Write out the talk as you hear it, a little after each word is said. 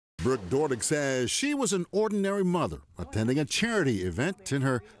Brooke Dordick says she was an ordinary mother attending a charity event in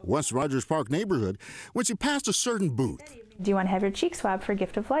her West Rogers Park neighborhood when she passed a certain booth. Do you want to have your cheek swabbed for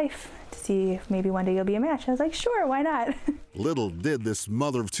gift of life to see if maybe one day you'll be a match? I was like, sure, why not? Little did this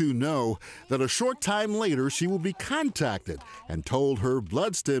mother of two know that a short time later she would be contacted and told her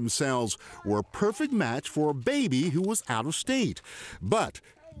blood stem cells were a perfect match for a baby who was out of state. But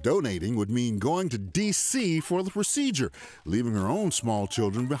donating would mean going to D.C. for the procedure, leaving her own small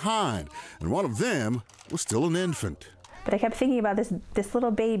children behind. And one of them was still an infant. But I kept thinking about this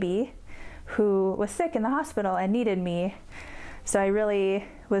little baby who was sick in the hospital and needed me. So I really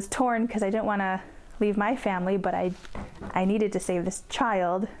was torn because I didn't want to leave my family, but I needed to save this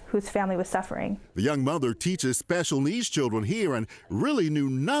child whose family was suffering. The young mother teaches special needs children here and really knew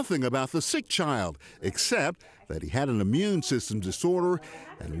nothing about the sick child, except that he had an immune system disorder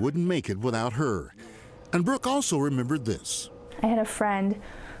and wouldn't make it without her. And Brooke also remembered this. I had a friend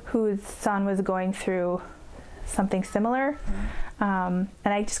whose son was going through something similar, and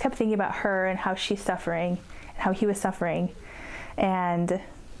I just kept thinking about her and how she's suffering and how he was suffering, and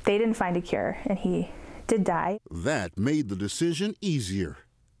they didn't find a cure, and he did die. That made the decision easier.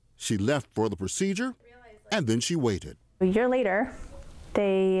 She left for the procedure, and then she waited. A year later,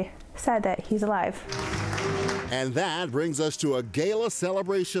 they said that he's alive. And that brings us to a gala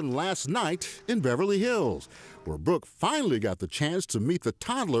celebration last night in Beverly Hills, where Brooke finally got the chance to meet the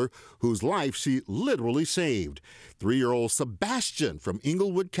toddler whose life she literally saved. 3-year-old Sebastian from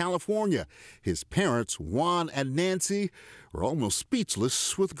Inglewood, California. His parents, Juan and Nancy, were almost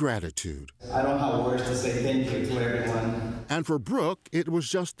speechless with gratitude. I don't have words to say thank you to everyone. And for Brooke, it was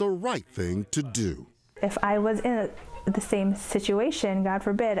just the right thing to do. If I was in the same situation, God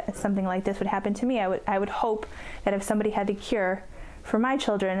forbid, something like this would happen to me, I would hope that if somebody had the cure for my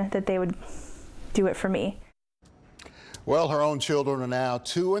children, that they would do it for me. Well, her own children are now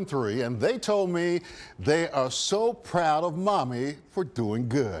 2 and 3, and they told me they are so proud of Mommy for doing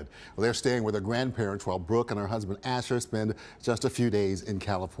good. Well, they're staying with their grandparents while Brooke and her husband Asher spend just a few days in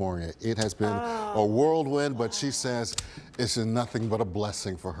California. It has been a whirlwind, but she says it's nothing but a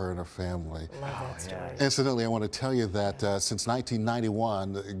blessing for her and her family. Love that story. Incidentally, I want to tell you that since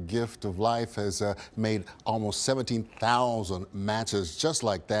 1991, the Gift of Life has made almost 17,000 matches just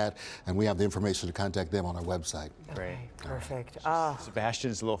like that, and we have the information to contact them on our website. Great. Perfect.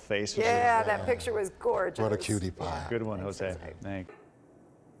 Sebastian's little face. Yeah, that picture was gorgeous. What a cutie pie. Yeah. Good one, Jose. Thanks.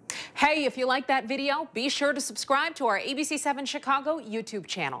 Hey, if you like that video, be sure to subscribe to our ABC7 Chicago YouTube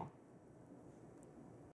channel.